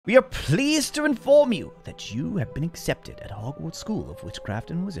We are pleased to inform you that you have been accepted at Hogwarts School of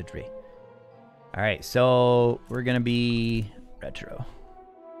Witchcraft and Wizardry. Alright, so we're gonna be retro.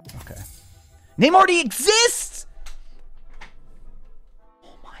 Okay. Name already exists!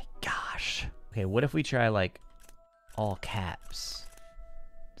 Oh my gosh. Okay, what if we try, like, all caps?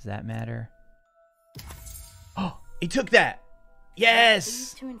 Does that matter? Oh, he took that!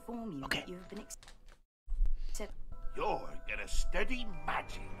 Yes! To inform you okay. that you have been You're gonna study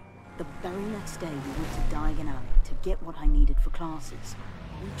magic. The very next day, we went to Diagon Alley to get what I needed for classes.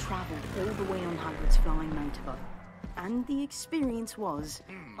 We travelled all the way on Hagrid's flying motorbike, and the experience was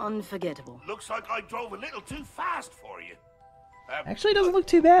unforgettable. Looks like I drove a little too fast for you. Actually, it doesn't look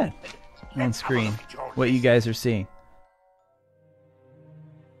too bad on screen, what you guys are seeing.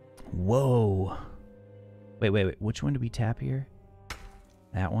 Whoa. Wait. Which one do we tap here?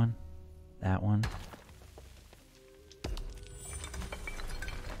 That one? That one?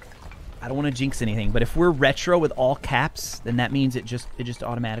 I don't want to jinx anything, but if we're retro with all caps, then that means it just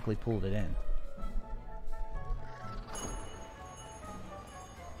automatically pulled it in.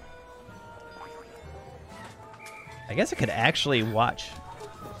 I guess I could actually watch.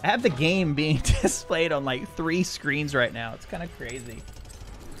 I have the game being displayed on like 3 screens right now. It's kind of crazy.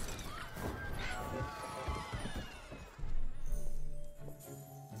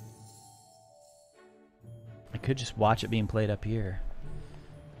 I could just watch it being played up here.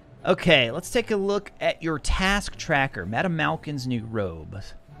 Okay, let's take a look at your task tracker. Madame Malkin's new robe.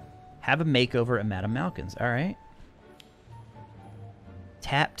 Have a makeover at Madame Malkin's. All right.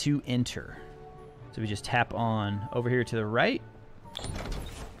 Tap to enter. So we just tap on over here to the right.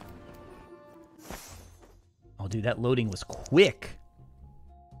 Oh, dude, that loading was quick.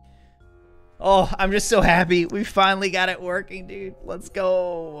 Oh, I'm just so happy. We finally got it working, dude. Let's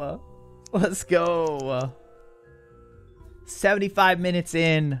go. Let's go. 75 minutes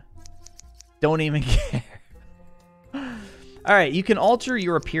in. Don't even care. Alright, you can alter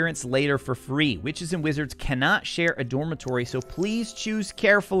your appearance later for free. Witches and wizards cannot share a dormitory, so please choose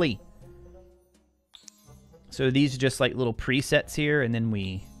carefully. So these are just like little presets here, and then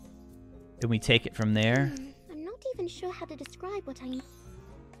we take it from there. I'm not even sure how to describe what I need.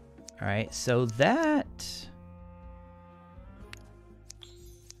 Alright, so that...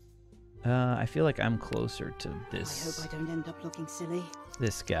 I feel like I'm closer to this. I hope I don't end up looking silly.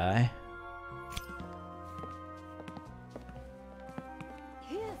 This guy.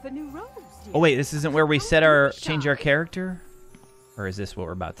 For new robes, Oh wait, this isn't where we set our change our character? Or is this what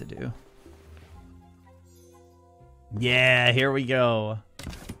we're about to do? Yeah, here we go.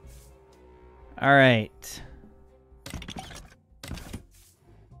 All right.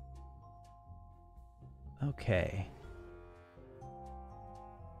 Okay.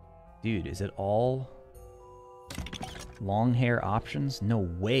 Dude, is it all long hair options? No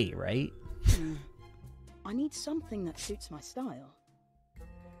way, right? I need something that suits my style.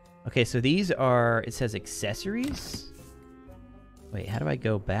 Okay, so these are, it says accessories? Wait, how do I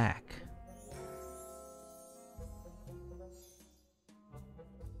go back?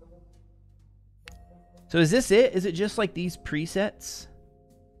 So is this it? Is it just like these presets?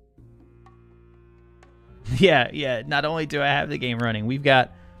 Yeah, not only do I have the game running, we've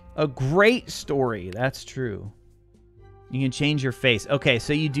got a great story. That's true. You can change your face. Okay,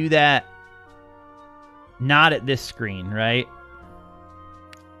 so you do that not at this screen, right?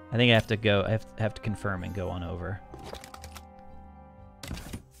 I think I have to go. I have to confirm and go on over.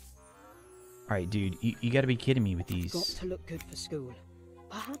 All right, dude, you got to be kidding me with these. Got to look good for school.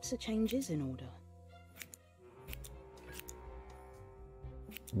 Perhaps a change is in order.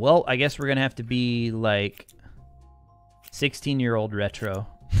 Well, I guess we're gonna have to be like 16-year-old retro.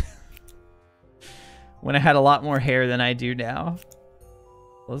 When I had a lot more hair than I do now.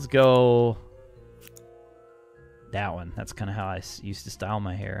 Let's go. That one. That's kind of how I used to style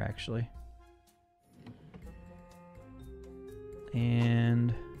my hair, actually.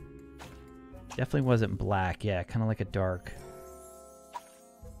 And definitely wasn't black. Yeah, kind of like a dark.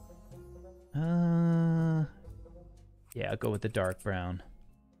 Yeah, I'll go with the dark brown.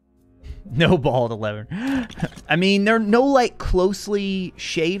 No bald 11. I mean, they're no like closely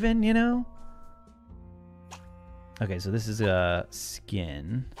shaven, you know? Okay, so this is a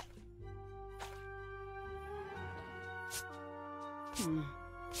skin.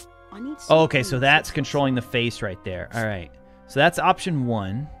 Oh, okay, so that's controlling the face right there. All right. So that's option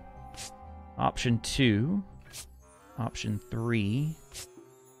 1. Option 2. Option 3.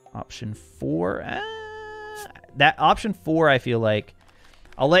 Option 4. That option 4, I feel like.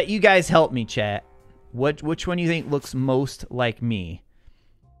 I'll let you guys help me, chat. Which one do you think looks most like me?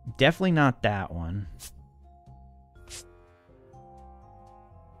 Definitely not that one.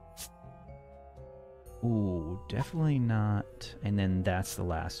 Ooh, definitely not. And then that's the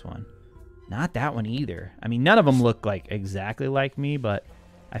last one. Not that one either. I mean, none of them look like exactly like me, but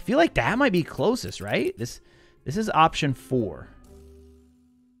I feel like that might be closest, right? This is option 4.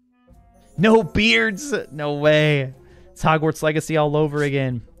 No beards. No way. It's Hogwarts Legacy all over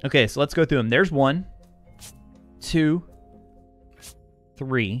again. Okay, so let's go through them. There's 1, 2,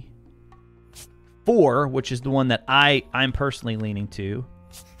 3, 4, which is the one that I'm personally leaning to.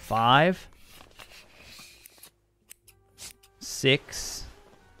 5, 6,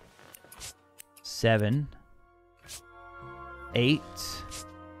 7, 8,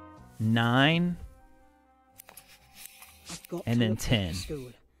 9, and then 10.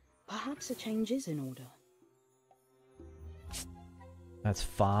 Perhaps a change is in order. That's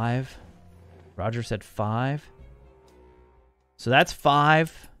 5. Roger said 5. So that's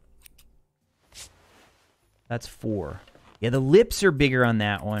 5. That's 4. Yeah, the lips are bigger on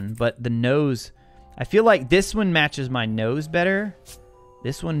that one, but the nose... I feel like this one matches my nose better.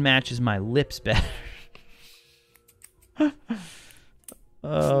 This one matches my lips better.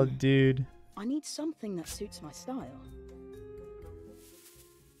 Oh, dude. I need something that suits my style.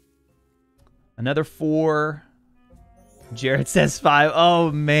 Another 4. Jared says 5.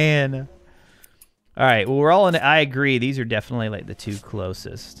 Oh, man. All right, well, we're all in... I agree. These are definitely, like, the 2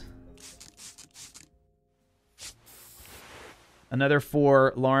 closest. Another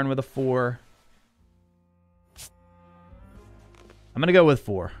 4. Lauren with a 4. I'm going to go with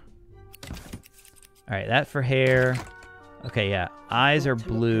 4. All right, that for hair. Okay, yeah. Eyes are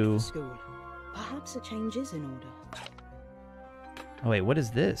blue. Perhaps a change is in order. Oh, wait, what is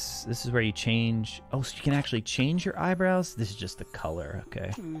this? This is where you change... Oh, so you can actually change your eyebrows? This is just the color,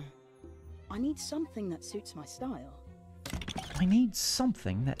 okay. I need something that suits my style. I need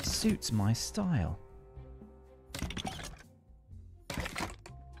something that suits my style.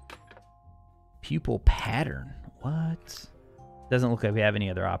 Pupil pattern. What? Doesn't look like we have any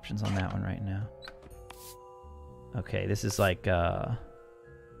other options on that one right now. Okay, this is like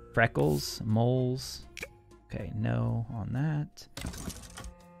freckles, moles. Okay, no on that.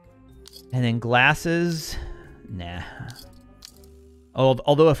 And then glasses. Nah.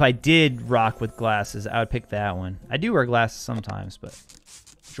 Although if I did rock with glasses, I would pick that one. I do wear glasses sometimes, but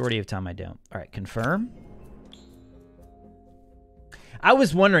majority of the time I don't. All right, confirm. I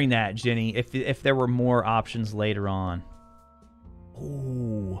was wondering that, Jenny, if there were more options later on.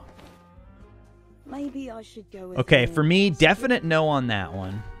 Ooh. Maybe I should go with... Okay, for me, definite no on that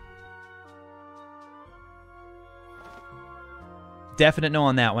one. Definite no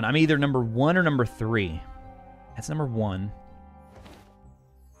on that one. I'm either number 1 or number 3. That's number 1.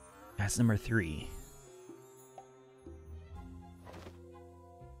 That's number 3.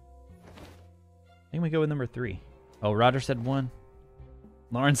 I think we go with number 3. Oh, Roger said 1.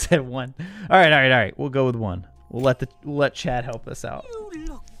 Lauren said 1. All right. We'll go with 1. We'll let Chad help us out. You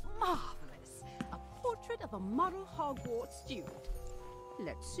look marvelous. A portrait of a model Hogwarts student.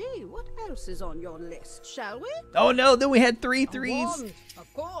 Let's see, what else is on your list, shall we? Oh no, then we had 3 threes. Wand,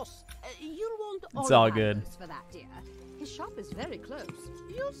 of course. You'll want It's all good. for that, dear. His shop is very close.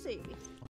 You'll see.